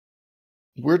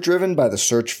We're driven by the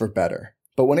search for better.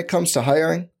 But when it comes to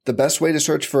hiring, the best way to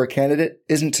search for a candidate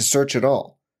isn't to search at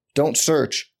all. Don't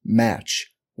search,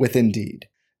 match with Indeed.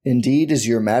 Indeed is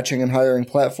your matching and hiring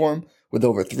platform with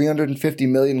over 350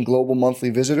 million global monthly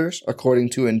visitors,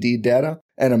 according to Indeed data,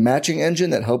 and a matching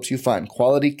engine that helps you find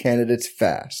quality candidates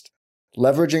fast.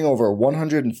 Leveraging over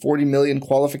 140 million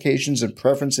qualifications and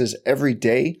preferences every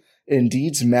day,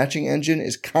 Indeed's matching engine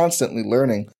is constantly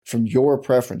learning from your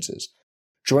preferences.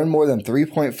 Join more than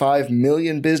 3.5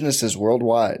 million businesses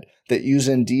worldwide that use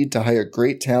Indeed to hire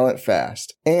great talent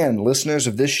fast. And listeners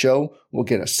of this show will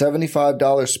get a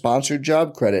 $75 sponsored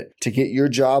job credit to get your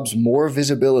jobs more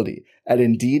visibility at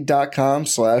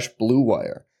Indeed.com/Blue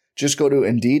Wire. Just go to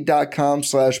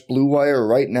Indeed.com/Blue Wire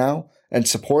right now and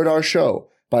support our show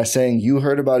by saying you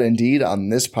heard about Indeed on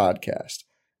this podcast.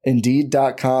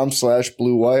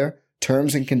 Indeed.com/Blue Wire.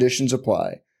 Terms and conditions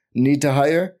apply. Need to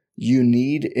hire? You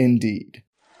need Indeed.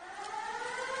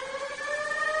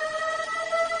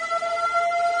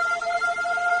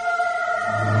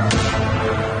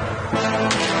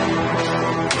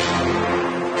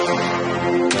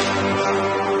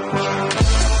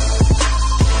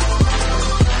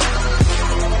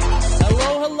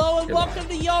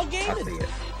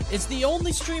 It's the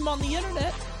only stream on the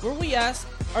internet where we ask,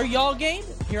 are y'all game?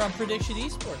 Here on Prediction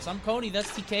Esports. I'm Coney,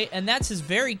 that's TK, and that's his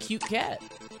very cute cat.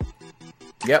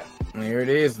 Yep, here it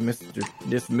is,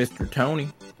 Mr. Tony.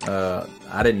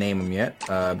 I didn't name him yet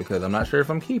because I'm not sure if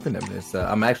I'm keeping him.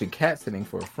 I'm actually cat sitting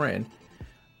for a friend.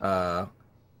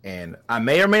 And I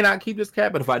may or may not keep this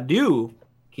cat, but if I do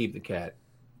keep the cat,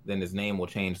 then his name will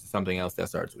change to something else that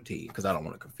starts with T, because I don't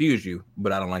want to confuse you,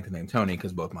 but I don't like the name Tony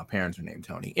because both my parents are named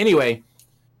Tony. Anyway.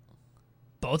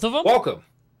 Both of them? Welcome.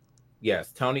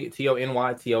 Yes, Tony, Tony,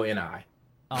 Toni.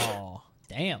 Oh,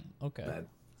 damn. Okay.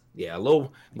 Yeah, a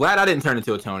little glad I didn't turn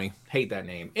into a Tony. Hate that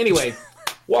name. Anyway,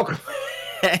 welcome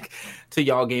back to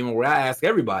Y'all Gaming, where I ask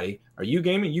everybody, are you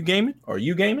gaming? You gaming? Or are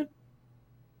you gaming?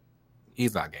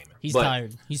 He's not gaming. He's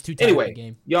tired. He's too tired to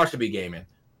game. Y'all should be gaming.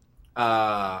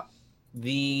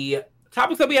 The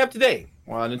topics that we have today.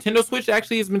 Well, Nintendo Switch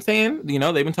actually has been saying, they've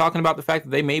been talking about the fact that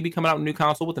they may be coming out with a new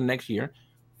console within the next year.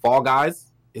 Fall Guys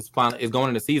is going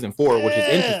into season 4, which is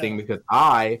interesting because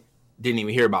I didn't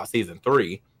even hear about season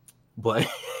 3. But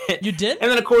you did?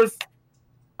 And then of course,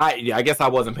 I guess I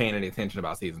wasn't paying any attention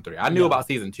about season 3. I knew about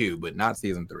season 2, but not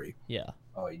season 3. Yeah.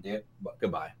 Oh, you did? But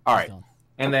goodbye. All right.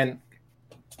 And then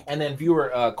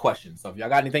viewer questions. So if y'all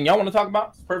got anything y'all want to talk about,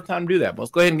 it's the perfect time to do that. But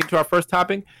let's go ahead and get to our first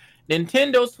topic.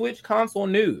 Nintendo Switch console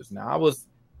news. Now, I was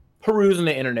perusing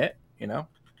the internet, I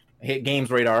hit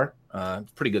Games Radar.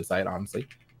 It's a pretty good site, honestly.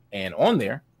 And on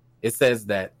there, it says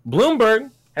that Bloomberg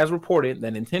has reported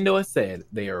that Nintendo has said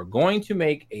they are going to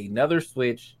make another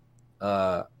Switch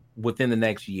within the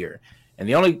next year. And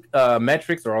the only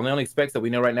metrics or the only specs that we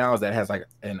know right now is that it has like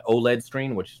an OLED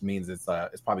screen, which means it's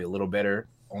probably a little better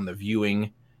on the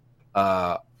viewing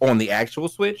on the actual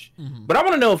Switch. Mm-hmm. But I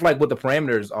want to know if what the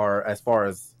parameters are as far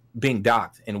as being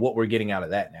docked and what we're getting out of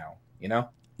that now,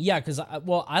 Yeah, because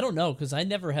I don't know, because I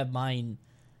never have mine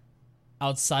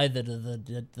outside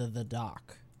the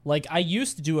dock. I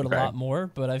used to do it a lot more,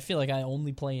 but I feel like I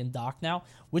only play in dock now,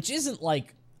 which isn't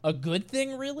a good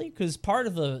thing really, because part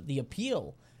of the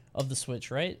appeal of the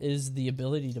Switch, right, is the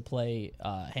ability to play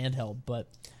handheld. But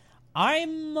I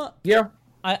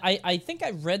think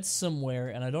I read somewhere,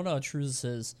 and I don't know how true this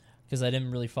is because I didn't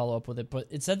really follow up with it, but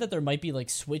it said that there might be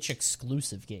Switch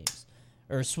exclusive games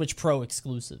or Switch Pro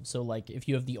exclusive. So if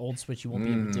you have the old Switch, you won't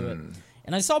be able to do it.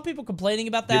 And I saw people complaining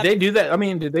about that. Did they do that? I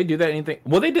mean, did they do that anything?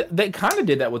 Well, they kind of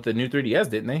did that with the new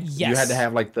 3DS, didn't they? Yes. You had to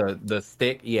have the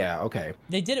stick. Yeah, okay.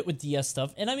 They did it with DS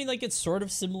stuff. And I mean, it's sort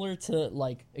of similar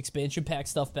to expansion pack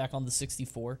stuff back on the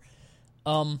 64.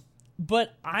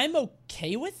 But I'm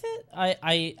okay with it.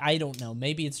 I don't know.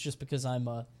 Maybe it's just because I'm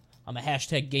a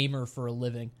hashtag gamer for a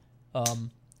living.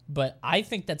 But I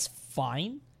think that's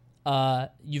fine.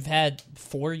 You've had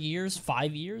 4 years,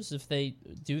 5 years if they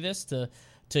do this to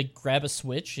grab a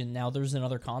Switch, and now there's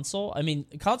another console. I mean,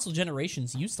 console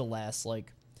generations used to last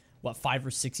 5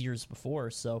 or 6 years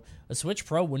before, so a Switch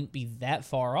Pro wouldn't be that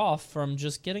far off from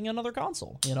just getting another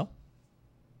console,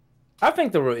 I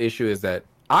think the real issue is that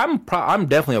I'm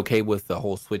definitely okay with the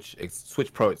whole Switch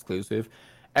Pro exclusive,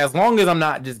 as long as I'm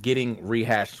not just getting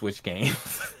rehashed Switch games.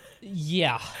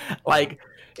 Yeah.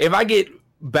 If I get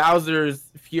Bowser's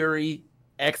Fury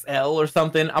XL or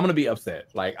something, I'm gonna be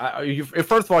upset.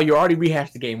 First of all, you already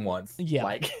rehashed the game once.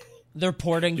 Yeah, they're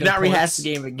porting. You're not rehash the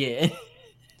game again.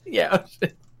 Yeah,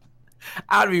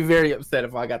 I'd be very upset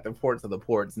if I got the ports of the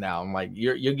ports now. I'm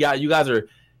you guys are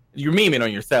you're memeing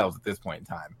on yourselves at this point in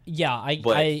time. Yeah,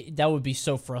 that would be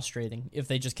so frustrating if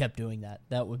they just kept doing that.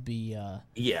 That would be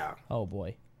yeah. Oh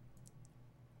boy.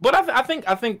 But I think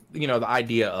the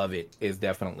idea of it is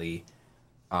definitely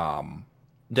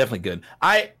good.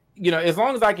 As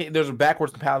long as there's a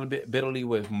backwards compatibility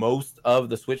with most of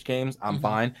the Switch games, I'm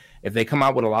fine. If they come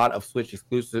out with a lot of Switch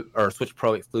exclusive or Switch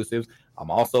Pro exclusives,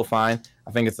 I'm also fine.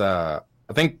 I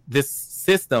think this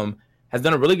system has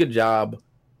done a really good job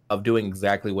of doing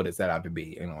exactly what it set out to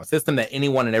be. A system that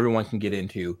anyone and everyone can get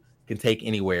into, can take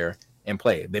anywhere and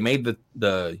play. They made the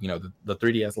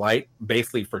 3DS Lite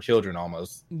basically for children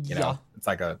almost. It's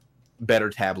like a better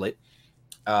tablet,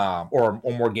 or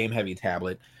more game heavy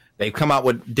tablet. They've come out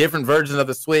with different versions of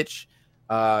the Switch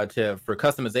for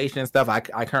customization and stuff. I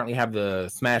currently have the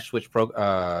Smash Switch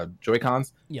Pro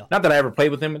Joy-Cons. Yeah. Not that I ever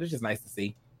played with them, but it's just nice to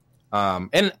see.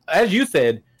 And as you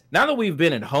said, now that we've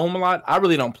been at home a lot, I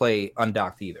really don't play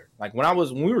undocked either. Like when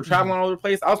we were traveling all over the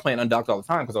place, I was playing undocked all the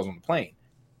time because I was on the plane.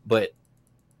 But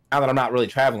now that I'm not really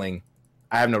traveling,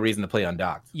 I have no reason to play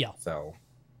undocked. Yeah. So,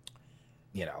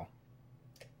 the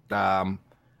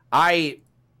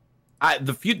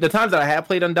times that I have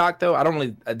played undocked though, I don't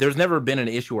really. There's never been an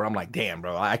issue where I'm like, damn,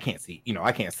 bro, I can't see.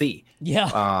 I can't see.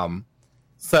 Yeah.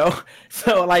 So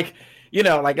like,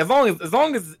 as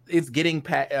long as it's getting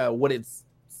what it's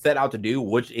set out to do,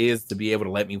 which is to be able to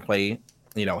let me play,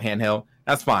 handheld.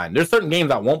 That's fine. There's certain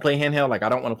games I won't play handheld. Like I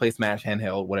don't want to play Smash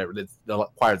handheld, whatever. That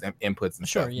requires inputs and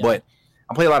stuff. Yeah. But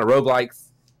I play a lot of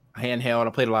roguelikes handheld. I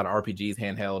played a lot of RPGs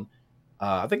handheld.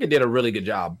 I think it did a really good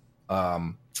job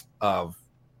of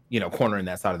cornering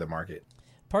that side of the market.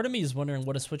 Part of me is wondering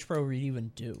what a Switch Pro would even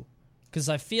do, because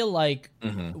I feel like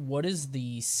what is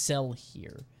the sell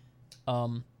here?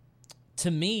 To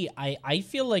me, I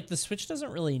feel like the Switch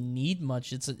doesn't really need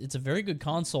much. It's a very good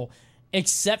console,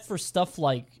 except for stuff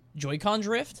like Joy-Con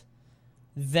drift.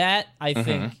 That I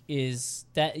think is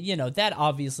that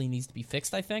obviously needs to be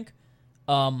fixed, I think.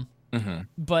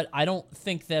 But I don't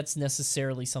think that's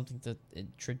necessarily something to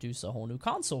introduce a whole new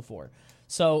console for.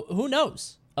 So who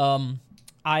knows?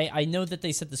 I know that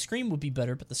they said the screen would be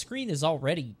better, but the screen is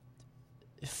already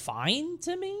fine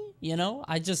to me.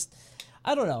 I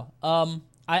don't know.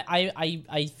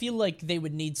 I feel like they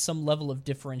would need some level of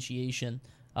differentiation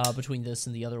between this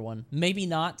and the other one. Maybe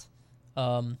not.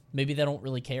 Maybe they don't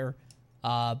really care.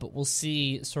 But we'll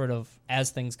see sort of as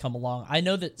things come along. I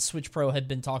know that Switch Pro had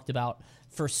been talked about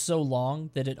for so long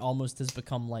that it almost has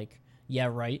become like, yeah,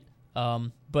 right.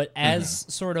 But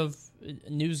as sort of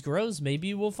news grows,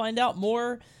 maybe we'll find out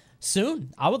more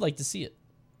soon. I would like to see it.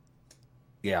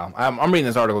 Yeah, I'm reading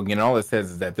this article again. And all it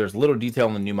says is that there's little detail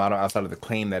in the new model outside of the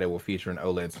claim that it will feature an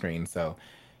OLED screen. So,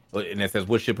 and it says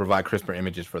which should provide crisper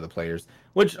images for the players.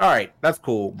 Which, all right, that's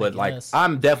cool. But like,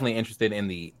 I'm definitely interested in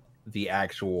the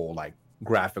actual like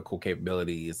graphical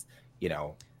capabilities.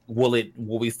 Will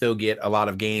we still get a lot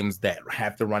of games that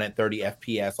have to run at 30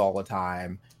 FPS all the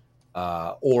time?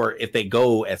 Or if they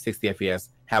go at 60 FPS,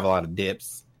 have a lot of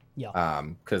dips. Yeah.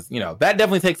 Because that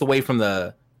definitely takes away from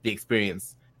the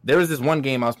experience. There was this one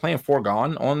game I was playing,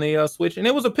 Foregone, on the Switch, and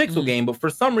it was a pixel game, but for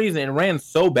some reason it ran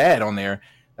so bad on there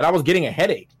that I was getting a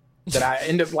headache. That I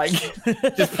ended up like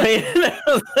just playing.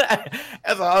 I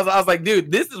was like,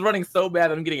 dude, this is running so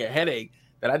bad that I'm getting a headache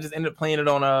that I just ended up playing it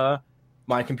on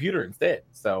my computer instead.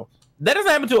 So that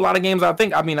doesn't happen to a lot of games. I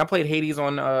played Hades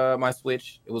on my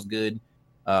Switch. It was good.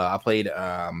 I played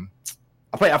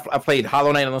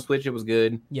Hollow Knight on the Switch. It was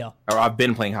good. Yeah. Or I've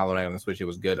been playing Hollow Knight on the Switch. It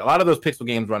was good. A lot of those pixel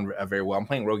games run very well. I'm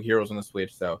playing Rogue Heroes on the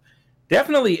Switch, so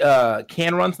definitely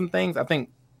can run some things. I think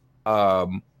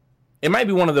it might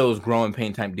be one of those growing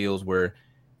pain type deals where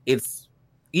it's,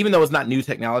 even though it's not new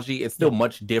technology, it's still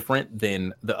much different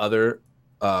than the other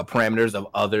parameters of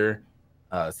other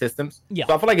systems. Yeah.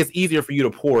 So I feel like it's easier for you to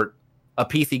port a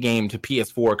PC game to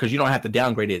PS4 because you don't have to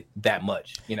downgrade it that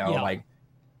much.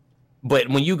 But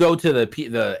when you go to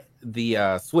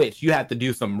the Switch, you have to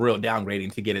do some real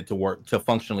downgrading to get it to work, to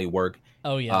functionally work.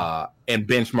 Oh yeah. And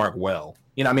benchmark well.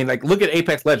 Like look at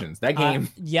Apex Legends. That game.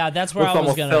 Yeah, that's where I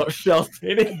was gonna.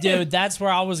 Dude, that's where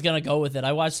I was gonna go with it.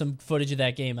 I watched some footage of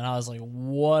that game and I was like,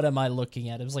 "What am I looking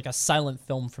at?" It was like a silent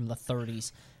film from the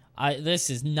 30s.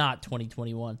 This is not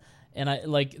 2021, and I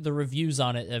like the reviews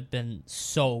on it have been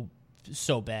so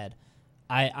bad.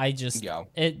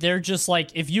 They're just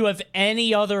like, if you have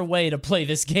any other way to play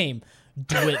this game,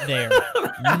 do it there,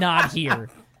 not here.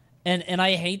 And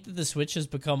I hate that the Switch has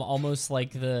become almost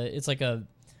like it's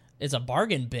a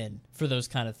bargain bin for those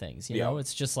kind of things. You know,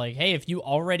 it's just like, hey, if you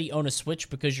already own a Switch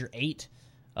because you're 8,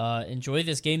 enjoy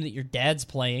this game that your dad's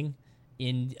playing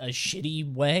in a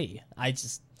shitty way. I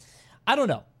don't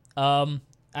know.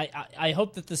 I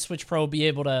hope that the Switch Pro will be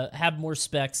able to have more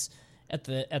specs at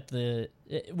the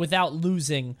without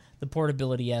losing the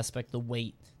portability aspect, the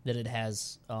weight that it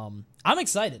has. I'm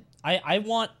excited. I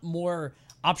want more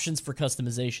options for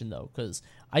customization though, because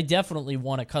I definitely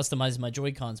want to customize my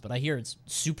Joy-Cons, but I hear it's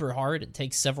super hard. It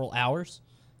takes several hours.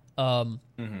 I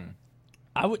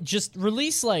would just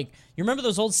release, like, you remember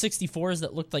those old 64s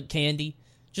that looked like candy?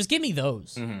 Just give me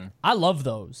those. I love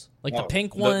those. Like the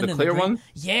pink one. The clear one?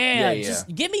 Yeah,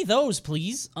 just give me those,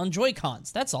 please, on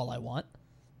Joy-Cons. That's all I want.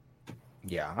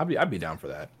 Yeah, I'd be down for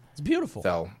that. It's beautiful.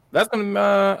 So that's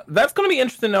gonna be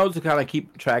interesting though, to kind of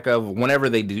keep track of whenever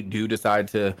they do decide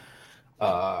to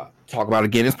talk about it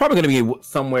again. It's probably gonna be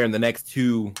somewhere in the next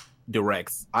 2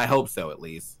 directs. I hope so, at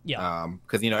least. Yeah.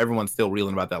 Because everyone's still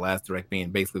reeling about that last direct being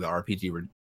basically the RPG.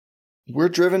 We're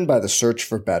driven by the search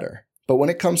for better. But when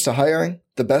it comes to hiring,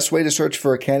 the best way to search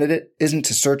for a candidate isn't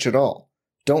to search at all.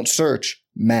 Don't search,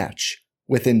 match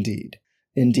with Indeed.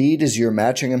 Indeed is your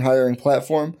matching and hiring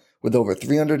platform with over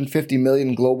 350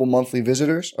 million global monthly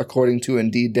visitors, according to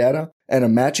Indeed data, and a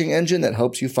matching engine that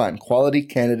helps you find quality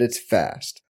candidates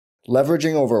fast.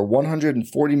 Leveraging over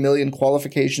 140 million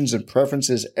qualifications and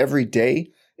preferences every day,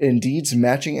 Indeed's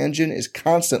matching engine is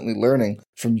constantly learning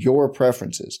from your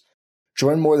preferences.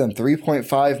 Join more than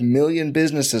 3.5 million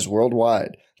businesses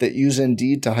worldwide that use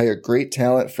Indeed to hire great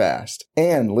talent fast.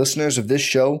 And listeners of this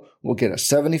show will get a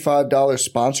 $75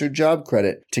 sponsored job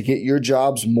credit to get your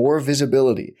jobs more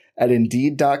visibility at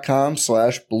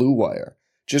Indeed.com/Blue Wire.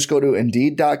 Just go to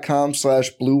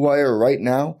Indeed.com/Blue Wire right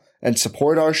now and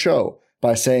support our show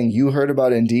by saying you heard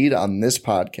about Indeed on this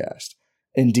podcast.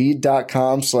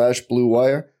 Indeed.com/Blue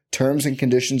Wire. Terms and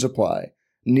conditions apply.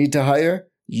 Need to hire?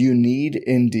 You need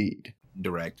Indeed.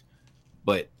 Direct.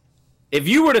 But if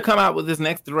you were to come out with this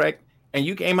next direct and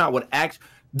you came out with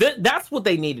that's what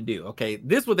they need to do. Okay,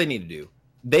 this is what they need to do.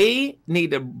 They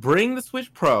need to bring the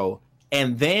Switch Pro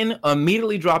and then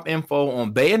immediately drop info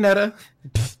on Bayonetta,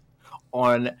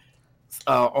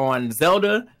 on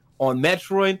Zelda, on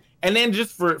Metroid, and then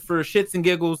just for shits and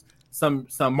giggles, some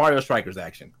Mario Strikers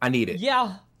action. I need it.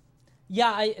 Yeah.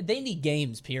 They need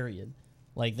games. Period.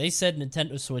 Like, they said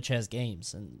Nintendo Switch has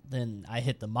games, and then I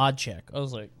hit the mod check. I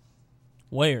was like,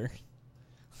 where?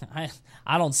 I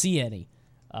don't see any.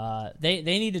 They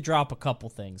need to drop a couple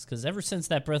things, because ever since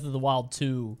that Breath of the Wild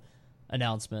 2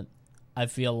 announcement, I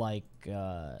feel like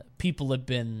people have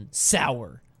been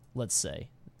sour, let's say.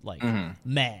 Like,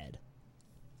 mad.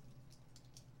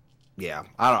 Yeah,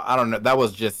 I don't know. That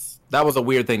was a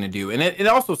weird thing to do. And it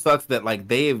also sucks that, like,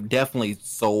 they've definitely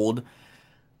sold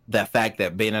that fact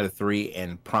that Bayonetta 3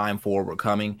 and Prime 4 were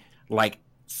coming, like,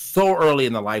 so early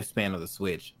in the lifespan of the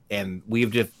Switch, and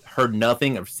we've just heard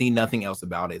nothing or seen nothing else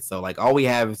about it. So, like, all we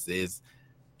have is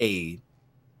a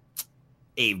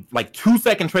like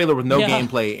 2-second trailer with no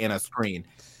gameplay in a screen,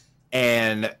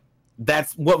 and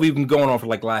that's what we've been going on for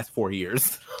like the last 4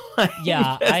 years.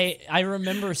 Yeah, I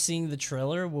remember seeing the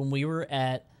trailer when we were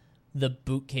at the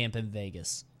boot camp in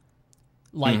Vegas.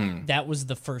 Like, that was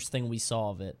the first thing we saw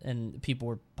of it, and people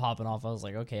were popping off. I was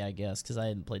like, okay, I guess, because I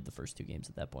hadn't played the first 2 games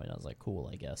at that point. I was like, cool,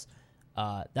 I guess.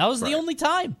 That was the only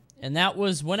time, and that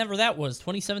was whenever that was,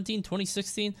 2017,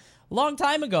 2016, a long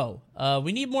time ago.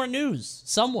 We need more news.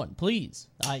 Someone, please.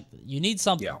 You need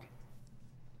something. Yeah,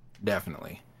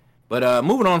 definitely. But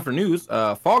moving on for news,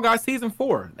 Fall Guys Season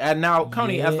 4. And now,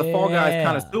 Coney, as the Fall Guys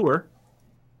connoisseur,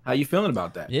 how you feeling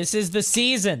about that? This is the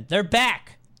season. They're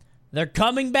back. They're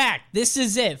coming back. This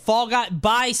is it. Fall Guys,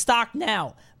 buy stock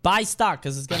now. Buy stock,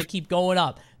 because it's going to keep going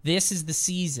up. This is the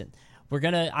season. We're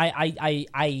going to,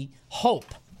 I hope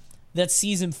that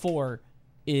Season 4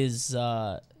 is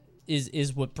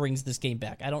what brings this game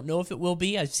back. I don't know if it will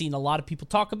be. I've seen a lot of people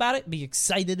talk about it, be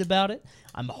excited about it.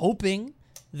 I'm hoping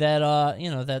that,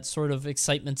 that sort of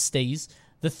excitement stays.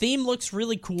 The theme looks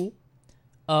really cool.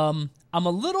 I'm a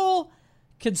little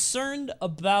concerned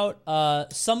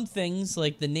about some things,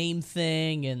 like the name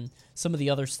thing and some of the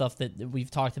other stuff that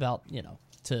we've talked about,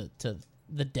 to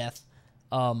the death.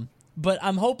 But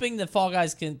I'm hoping that Fall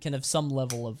Guys can have some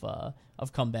level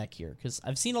of comeback here, because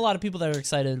I've seen a lot of people that are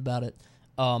excited about it.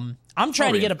 I'm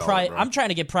trying to get I'm trying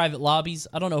to get private lobbies.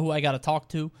 I don't know who I got to talk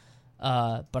to,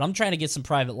 but I'm trying to get some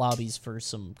private lobbies for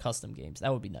some custom games.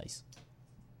 That would be nice.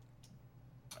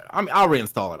 I'll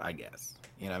reinstall it, I guess.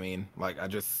 You know what I mean? Like, I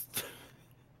just.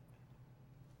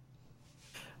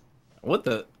 Why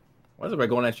is everybody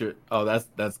going at your? Oh,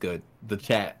 that's good. The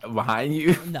chat behind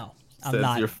you. No, I'm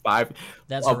not. You're 5.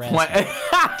 That's harassment.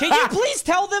 Can you please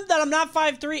tell them that I'm not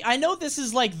 5'3"? I know this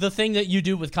is like the thing that you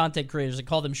do with content creators and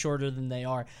call them shorter than they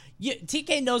are.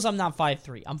 TK knows I'm not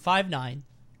 5'3". I'm 5'9",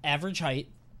 average height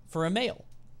for a male,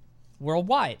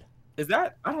 worldwide. Is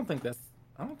that? I don't think that's.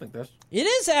 It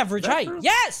is average height. True?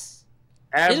 Yes.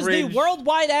 Average. It is the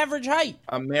worldwide average height.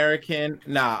 A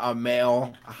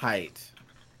male height.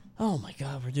 Oh my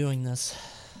God, we're doing this.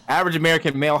 Average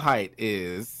American male height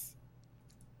is.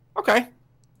 Okay.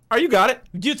 Oh, you got it.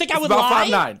 Do you think I would about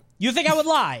lie? 5'9". You think I would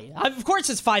lie? Of course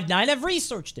it's 5'9". I've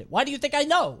researched it. Why do you think I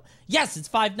know? Yes, it's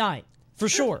 5'9". For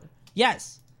sure.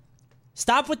 Yes.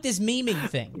 Stop with this memeing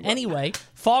thing. Anyway,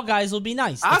 Fall Guys will be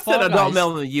nice. I said adult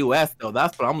male in the U.S., though.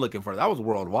 That's what I'm looking for. That was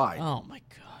worldwide. Oh, my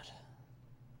God.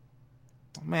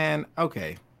 Man,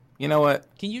 okay. You know what?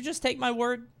 Can you just take my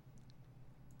word?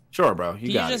 Sure, bro. Can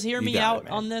you just hear me out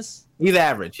on this? He's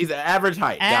average. He's average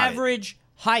height. Average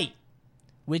height,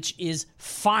 which is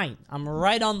fine. I'm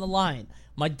right on the line.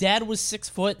 My dad was 6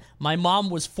 foot. My mom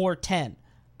was 4'10".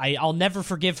 I'll never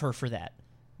forgive her for that.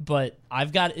 But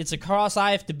it's a cross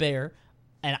I have to bear,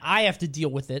 and I have to deal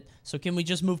with it. So can we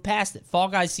just move past it? Fall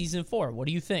Guys Season 4. What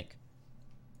do you think?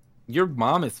 Your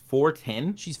mom is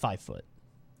 4'10"? She's 5 foot.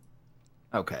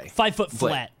 Okay. 5 foot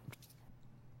flat.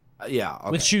 Yeah.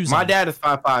 Okay. With shoes My on. dad is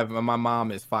 5'5", and my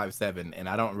mom is 5'7", and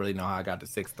I don't really know how I got to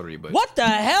 6'3", but what the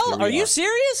hell? Are you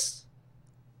serious?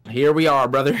 Here we are,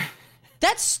 brother.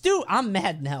 That's I'm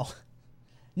mad now.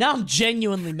 Now I'm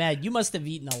genuinely mad. You must have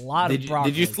eaten a lot of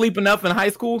broccoli. Did you sleep enough in high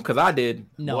school? Because I did.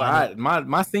 No, boy,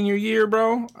 my senior year,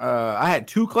 bro, I had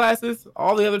 2 classes.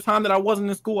 All the other time that I wasn't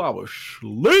in school, I was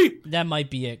asleep. That might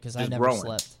be it, because I never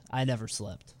slept. I never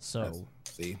slept. So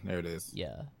see, there it is.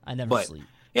 Yeah, I never sleep.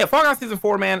 Yeah, Fall Guys Season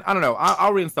 4, man, I don't know.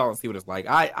 I'll reinstall and see what it's like.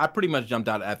 I pretty much jumped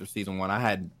out after Season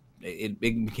 1. It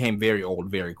became very old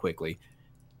very quickly.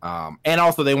 And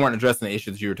also they weren't addressing the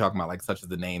issues you were talking about, like such as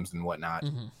the names and whatnot.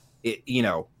 Mm-hmm.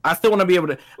 I still want to be able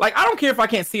to, like, I don't care if I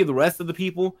can't see the rest of the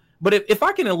people, but if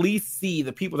I can at least see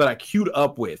the people that I queued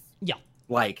up with,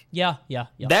 yeah,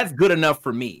 that's good enough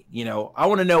for me. I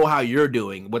want to know how you're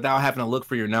doing without having to look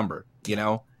for your number.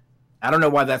 I don't know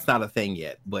why that's not a thing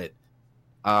yet, but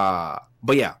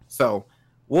yeah. So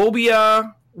we'll be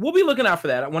looking out for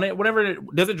that. When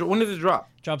does it drop?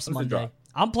 Drops Monday.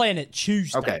 I'm playing it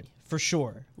Tuesday for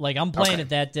sure. Like, I'm playing it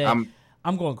that day.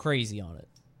 I'm going crazy on it.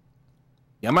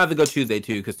 Yeah, I'm gonna have to go Tuesday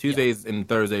too, because Tuesdays and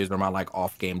Thursdays are my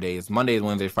off game days. Mondays,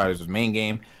 Wednesdays, Fridays is main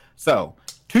game. So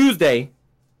Tuesday,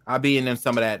 I'll be in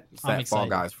some of that Fall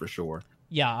Guys for sure.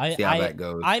 Yeah, see how that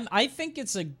goes. I think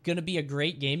it's gonna be a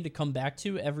great game to come back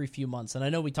to every few months. And I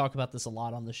know we talk about this a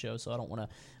lot on the show, so I don't want to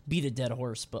beat a dead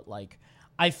horse, but like,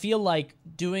 I feel like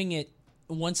doing it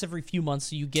once every few months,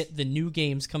 so you get the new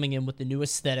games coming in with the new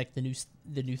aesthetic, the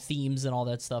new themes and all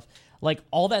that stuff. Like,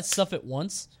 all that stuff at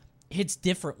once hits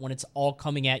different when it's all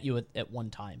coming at you at one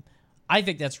time. I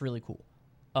think that's really cool.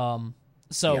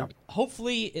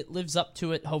 Hopefully it lives up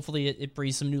to it. Hopefully it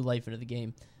breathes some new life into the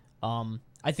game.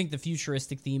 I think the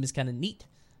futuristic theme is kind of neat.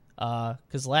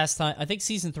 Because last time, I think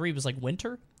Season 3 was like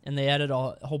winter, and they added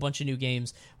a whole bunch of new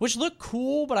games, which look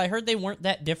cool, but I heard they weren't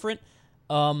that different.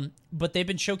 But they've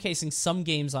been showcasing some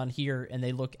games on here, and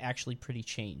they look actually pretty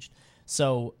changed.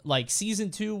 So, like,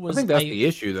 Season 2 was... I think that's the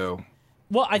issue, though.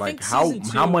 Well, I think Season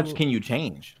 2... How much can you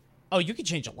change? Oh, you can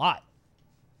change a lot.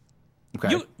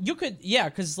 Okay. You could... Yeah,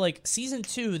 because, like, Season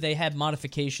 2, they had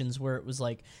modifications where it was,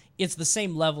 like, it's the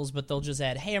same levels, but they'll just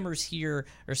add hammers here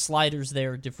or sliders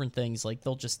there, different things. Like,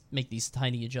 they'll just make these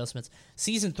tiny adjustments.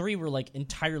 Season 3 were, like,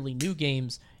 entirely new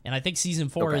games, and I think Season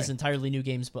 4 is entirely new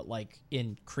games, but, like,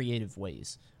 in creative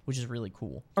ways, which is really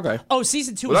cool. Okay. Oh,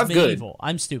 Season 2 is medieval. Good.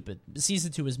 I'm stupid.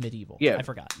 Season 2 is medieval. Yeah. I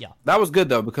forgot. Yeah. That was good,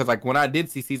 though, because, like, when I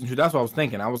did see Season 2, that's what I was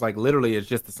thinking. I was like, literally, it's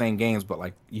just the same games, but,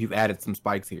 like, you've added some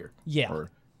spikes here. Yeah. Or,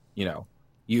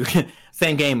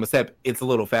 same game, except it's a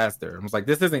little faster. I was like,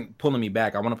 this isn't pulling me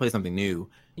back. I want to play something new.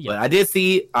 Yeah. But I did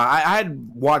see, I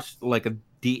had watched, like,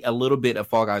 a little bit of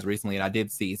Fall Guys recently, and I did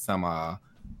see some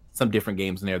different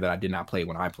games in there that I did not play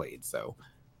when I played. So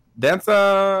that's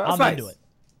I'm nice. into it.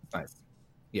 Nice.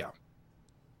 Yeah.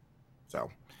 So,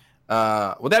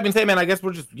 with that being said, man, I guess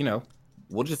we'll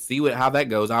just see how that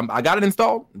goes. I got it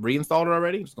installed, reinstalled it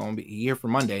already. It's going to be here for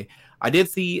Monday. I did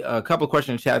see a couple of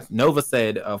questions in chat. Nova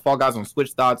said, Fall Guys on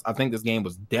Switch thoughts. I think this game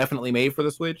was definitely made for the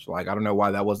Switch. Like, I don't know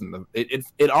why that wasn't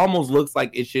it almost looks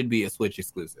like it should be a Switch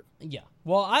exclusive. Yeah.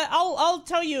 Well, I'll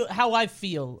tell you how I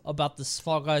feel about this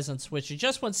Fall Guys on Switch in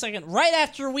just 1 second, right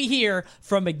after we hear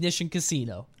from Ignition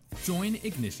Casino. Join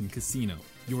Ignition Casino,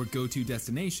 your go-to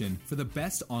destination for the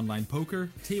best online poker,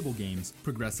 table games,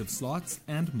 progressive slots,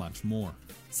 and much more.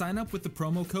 Sign up with the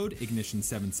promo code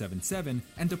Ignition777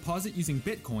 and deposit using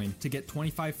Bitcoin to get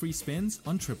 25 free spins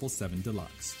on 777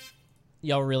 Deluxe.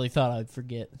 Y'all really thought I'd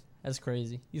forget. That's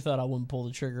crazy. You thought I wouldn't pull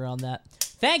the trigger on that.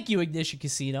 Thank you, Ignition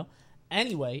Casino.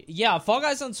 Anyway, yeah, Fall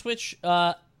Guys on Switch,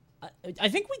 I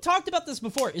think we talked about this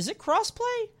before. Is it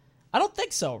crossplay? I don't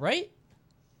think so, right?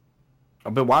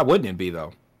 But why wouldn't it be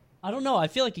though? I don't know. I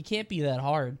feel like it can't be that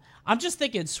hard. I'm just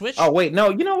thinking Switch. Oh wait, no.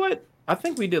 You know what? I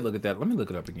think we did look at that. Let me look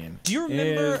it up again. Do you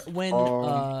remember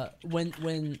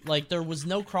when like there was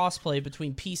no crossplay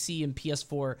between PC and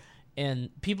PS4, and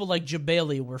people like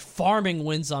Jabali were farming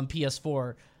wins on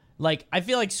PS4? Like, I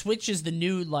feel like Switch is the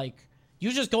new, like,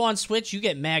 you just go on Switch, you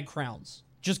get mad crowns.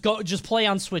 Just play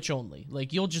on Switch only.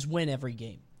 Like, you'll just win every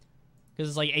game. Because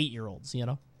it's like 8-year-olds, you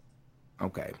know?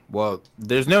 Okay. Well,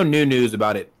 there's no new news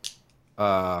about it.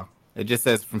 It just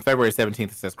says from February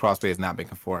 17th, it says crossplay has not been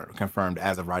confirmed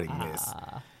as of writing this.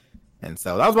 And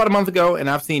so that was about a month ago, and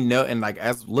I've seen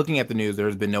as looking at the news,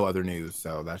 there's been no other news.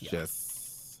 So that's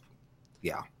just,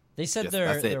 yeah. They said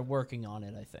they're working on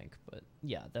it, I think. But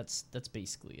yeah, that's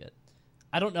basically it.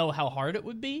 I don't know how hard it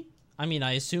would be. I mean,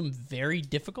 I assume very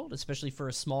difficult, especially for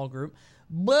a small group.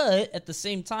 But at the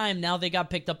same time, now they got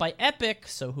picked up by Epic,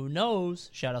 so who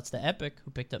knows? Shoutouts to Epic, who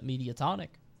picked up Mediatonic.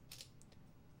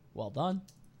 Well done.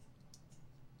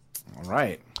 All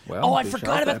right. Well, oh, I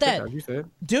forgot about that. As you said.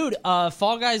 Dude,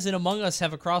 Fall Guys and Among Us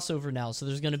have a crossover now, so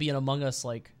there's going to be an Among Us,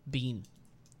 like, bean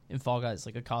in Fall Guys,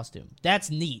 like a costume. That's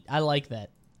neat. I like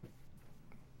that.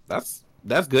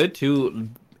 That's good. Two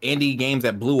indie games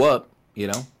that blew up, you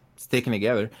know, sticking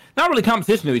together. Not really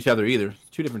competition to each other either. It's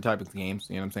two different types of games,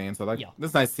 you know what I'm saying? So, like,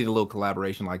 it's nice to see the little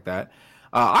collaboration like that.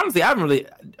 Honestly, I haven't really...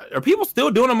 Are people still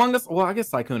doing Among Us? Well, I guess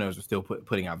Sykunos are still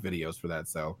putting out videos for that,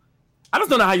 so... I just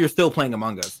don't know how you're still playing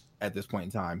Among Us at this point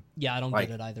in time. Yeah, I don't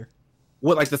get it either.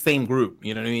 What, like the same group,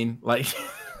 you know what I mean? Like...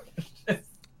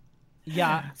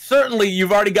 Yeah. Certainly,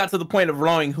 you've already got to the point of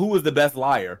knowing who was the best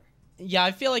liar. Yeah,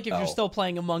 I feel like if you're still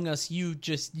playing Among Us, you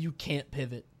can't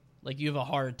pivot. Like, you have a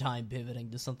hard time pivoting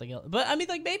to something else. But, I mean,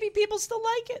 like, maybe people still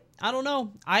like it. I don't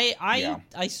know.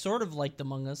 I sort of liked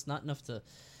Among Us, not enough to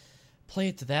play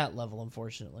it to that level,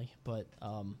 unfortunately. But,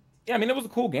 yeah, I mean, it was a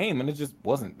cool game, and it just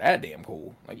wasn't that damn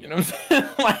cool. Like, you know what I'm saying?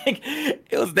 Like,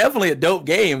 it was definitely a dope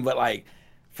game, but, like,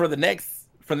 for the next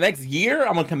year,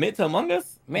 I'm gonna commit to Among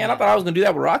Us. Man, I thought I was gonna do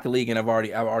that with Rocket League, and I've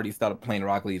already started playing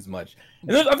Rocket League as much.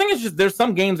 And I think it's just there's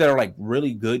some games that are like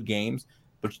really good games,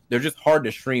 but they're just hard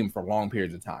to stream for long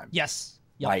periods of time. Yes,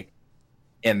 like,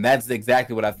 and that's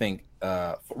exactly what I think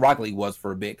Rocket League was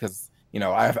for a bit, because you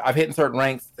know I've hit in certain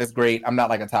ranks. That's great. I'm not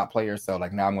like a top player, so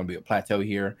like now I'm gonna be a plateau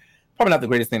here. Probably not the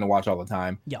greatest thing to watch all the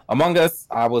time. Yeah, Among Us,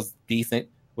 I was decent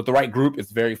with the right group.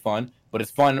 It's very fun. But it's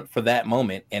fun for that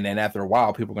moment, and then after a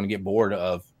while, people are going to get bored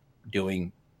of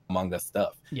doing Among Us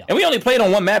stuff. Yeah. And we only played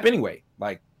on one map anyway.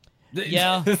 Like,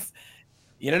 yeah,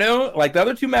 you know, like the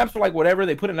other two maps were like whatever.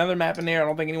 They put another map in there. I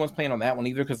don't think anyone's playing on that one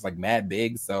either because it's like mad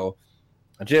big. So,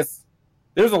 there's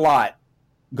a lot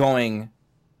going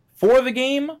for the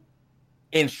game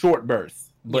in short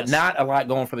bursts, but not a lot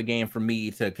going for the game for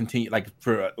me to continue. Like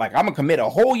I'm gonna commit a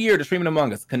whole year to streaming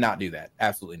Among Us. Could not do that.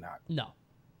 Absolutely not. No,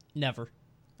 never.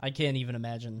 I can't even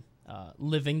imagine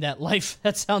living that life.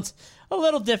 That sounds a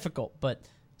little difficult, but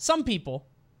some people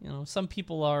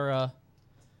are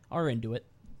into it.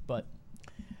 But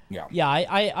yeah,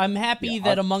 I'm happy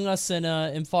that Among Us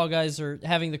and Fall Guys are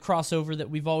having the crossover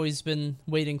that we've always been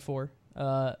waiting for.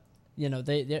 You know,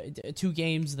 they're two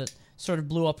games that sort of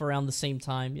blew up around the same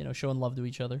time. You know, showing love to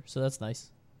each other, so that's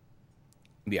nice.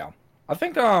 Yeah, I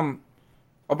think.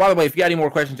 Oh, by the way, if you got any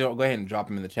more questions, go ahead and drop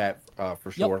them in the chat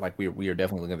for sure. Like we are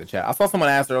definitely looking at the chat. I saw someone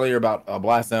asked earlier about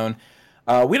Blast Zone.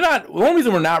 The only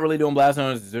reason we're not really doing Blast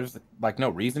Zone is there's like no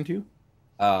reason to.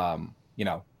 You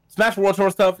know, Smash World Tour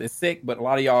stuff is sick, but a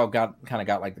lot of y'all got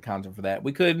like the content for that.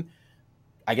 We could,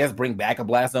 I guess, bring back a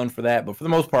Blast Zone for that, but for the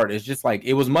most part, it's just like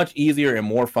it was much easier and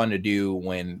more fun to do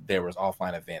when there was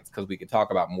offline events because we could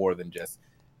talk about more than just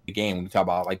the game. We could talk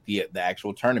about like the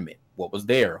actual tournament. What was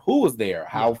there? Who was there?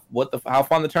 How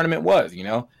fun the tournament was, you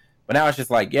know? But now it's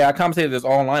just like, I commentated this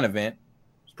online event.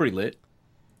 It's pretty lit.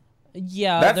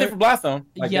 Yeah. That's it for Blast Zone.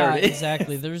 Like, yeah,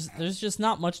 exactly. There's just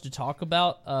not much to talk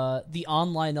about. The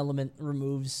online element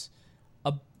removes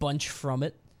a bunch from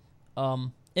it.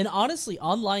 And honestly,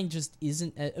 online just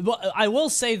isn't... Well, I will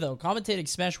say, though, commentating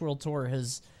Smash World Tour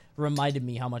has reminded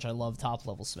me how much I love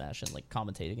top-level Smash and, like,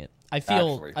 commentating it. I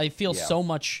feel so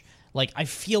much... Like, I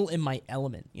feel in my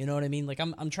element, you know what I mean? Like,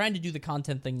 I'm trying to do the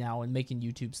content thing now and making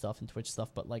YouTube stuff and Twitch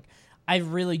stuff, but, like, I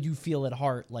really do feel at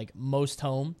heart, like, most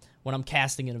home when I'm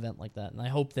casting an event like that. And I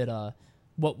hope that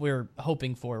what we're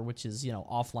hoping for, which is, you know,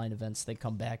 offline events, they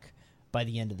come back by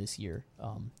the end of this year.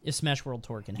 If Smash World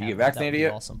Tour can happen, you get vaccinated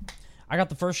yet? Awesome. I got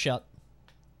the first shot.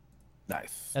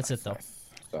 Nice. That's it, though. Nice.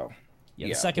 So,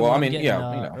 the second one I'm getting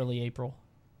early April.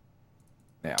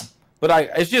 Yeah. But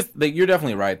it's just that you're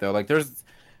definitely right, though. Like,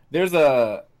 there's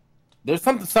a there's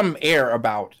some air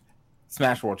about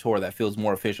Smash World Tour that feels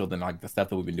more official than like the stuff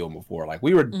that we've been doing before. Like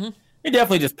we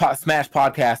definitely just Smash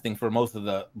podcasting for most of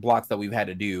the blocks that we've had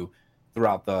to do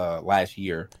throughout the last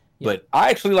year. Yeah. But I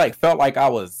actually like felt like I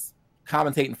was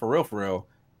commentating for real.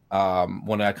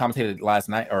 When I commentated last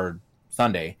night or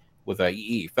Sunday with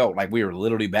EE, felt like we were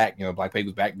literally back. You know, Black Pig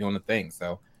was back doing the thing.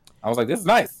 So I was like, this is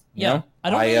nice. You know?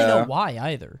 I don't really know why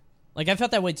either. Like I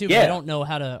felt that way too, but I don't know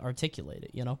how to articulate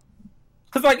it. You know.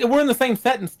 Because, like, we're in the same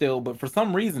setting still, but for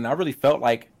some reason, I really felt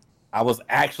like I was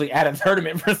actually at a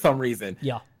tournament for some reason.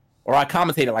 Yeah. Or I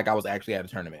commentated like I was actually at a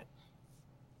tournament.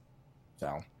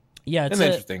 So, yeah, it's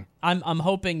interesting. I'm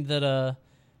hoping that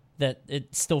that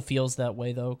it still feels that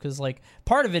way, though, because, like,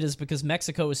 part of it is because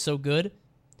Mexico is so good,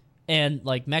 and,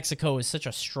 like, Mexico is such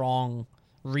a strong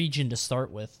region to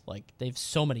start with. Like, they have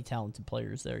so many talented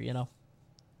players there, you know?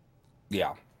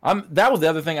 Yeah. That was the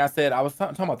other thing I said. I was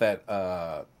talking about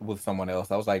that with someone else.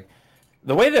 I was like,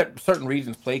 the way that certain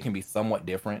regions play can be somewhat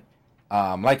different.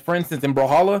 Like, for instance, in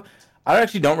Brawlhalla, I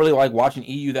actually don't really like watching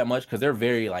EU that much because they're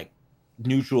very, like,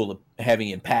 neutral,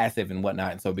 heavy, and passive and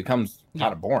whatnot, and so it becomes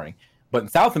kind of boring. But in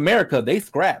South America, they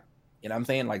scrap. You know what I'm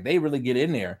saying? Like, they really get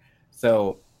in there.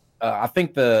 So I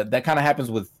think that kind of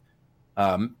happens with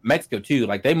Mexico, too.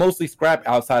 Like, they mostly scrap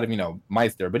outside of, you know,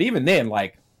 Meister. But even then,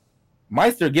 like,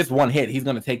 Meister gets one hit, he's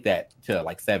going to take that to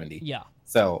like 70. Yeah.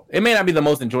 So it may not be the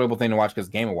most enjoyable thing to watch because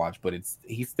Game & Watch, but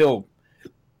he's still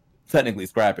technically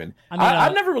scrapping. I mean,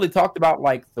 I've never really talked about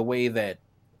like the way that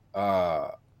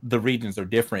the regions are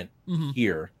different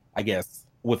here, I guess,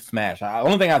 with Smash. The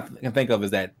only thing I can think of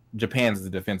is that Japan's is a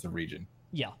defensive region.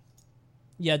 Yeah.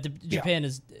 Yeah, Japan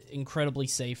is incredibly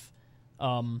safe.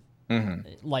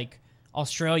 Like,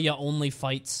 Australia only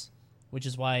fights, which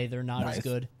is why they're not as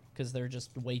good. Because they're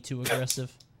just way too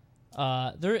aggressive.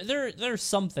 There's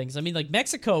some things. I mean, like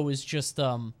Mexico is just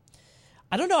I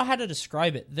don't know how to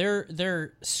describe it.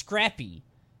 They're scrappy,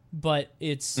 but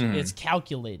it's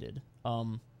calculated.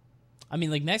 I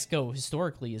mean, like Mexico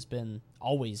historically has been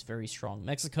always very strong.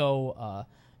 Mexico,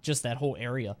 just that whole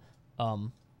area,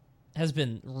 has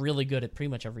been really good at pretty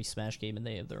much every Smash game, and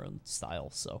they have their own style.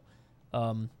 So,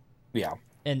 yeah.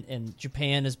 And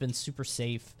Japan has been super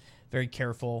safe. Very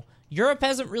careful. Europe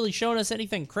hasn't really shown us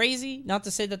anything crazy. Not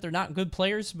to say that they're not good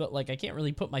players, but like I can't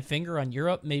really put my finger on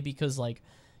Europe. Maybe because like,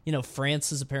 you know,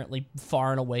 France is apparently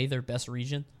far and away their best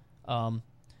region. But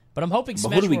I'm hoping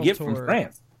Smash World Tour... who do we get from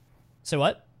France? So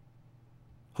what?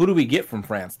 Who do we get from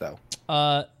France though?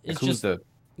 It's just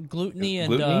Gluttony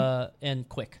and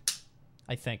Quick.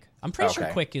 I think I'm pretty sure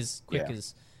Quick is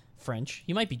French.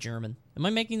 He might be German. Am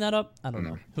I making that up? I don't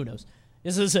know. Who knows?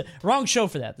 This is a wrong show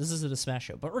for that. This isn't a Smash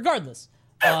show. But regardless,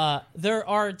 there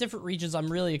are different regions.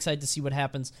 I'm really excited to see what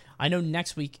happens. I know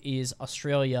next week is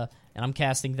Australia, and I'm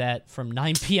casting that from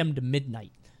 9 p.m. to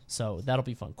midnight. So that'll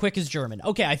be fun. Quick is German.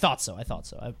 Okay, I thought so.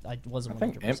 I wasn't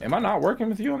 100%. Am I not working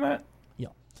with you on that? Yeah.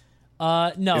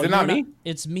 No. Is it not me?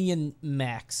 It's me and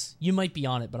Max. You might be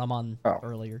on it, but I'm on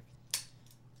earlier.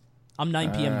 I'm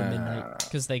 9 p.m. to midnight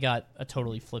because they got a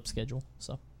totally flip schedule.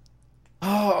 So.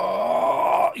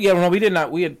 Oh, yeah, well, we did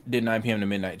 9 p.m. to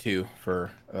midnight too for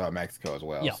Mexico as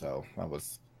well. Yeah. So that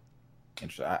was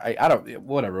interesting. I don't,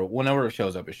 whatever. Whenever it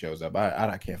shows up, it shows up.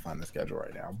 I can't find the schedule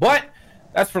right now, but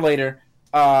that's for later.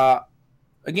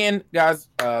 Again, guys,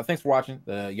 thanks for watching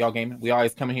the Y'all Gaming. We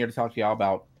always come in here to talk to y'all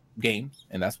about games,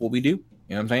 and that's what we do. You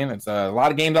know what I'm saying? It's a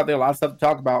lot of games out there, a lot of stuff to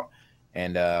talk about,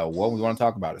 and we want to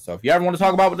talk about it. So if you ever want to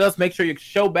talk about it with us, make sure you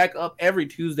show back up every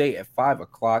Tuesday at 5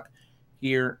 o'clock.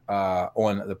 Here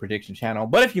on the Prediction channel.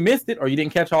 But if you missed it or you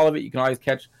didn't catch all of it, you can always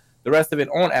catch the rest of it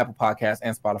on Apple Podcasts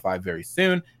and Spotify very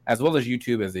soon, as well as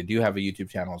YouTube, as they do have a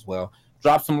YouTube channel as well.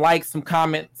 Drop some likes, some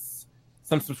comments,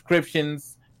 some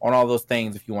subscriptions on all those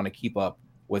things if you want to keep up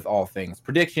with all things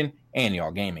Prediction and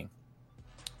Y'all Gaming.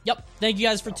 Yep. Thank you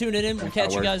guys for tuning in. We'll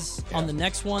catch you guys on the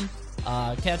next one.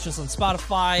 Catch us on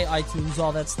Spotify, iTunes,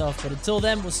 all that stuff. But until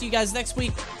then, we'll see you guys next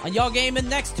week on Y'all Gaming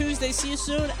next Tuesday. See you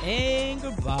soon, and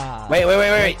goodbye.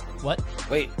 Wait. What?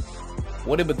 Wait.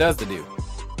 What did Bethesda do?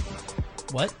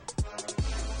 What?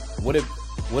 What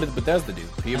did Bethesda do?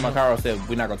 Peter Macaro said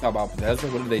we're not going to talk about Bethesda.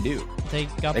 What did they do? They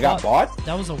got bought?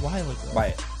 That was a while ago.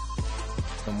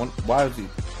 Why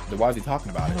is he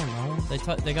talking about it? I don't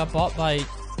know. They got bought by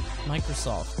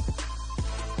Microsoft.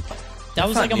 That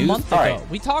was like a month ago. Right.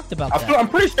 We talked about that. I'm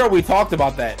pretty sure we talked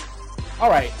about that. All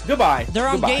right. Goodbye. They're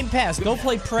on Game Pass. Go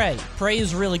play Prey. Prey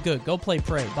is really good. Go play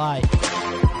Prey. Bye.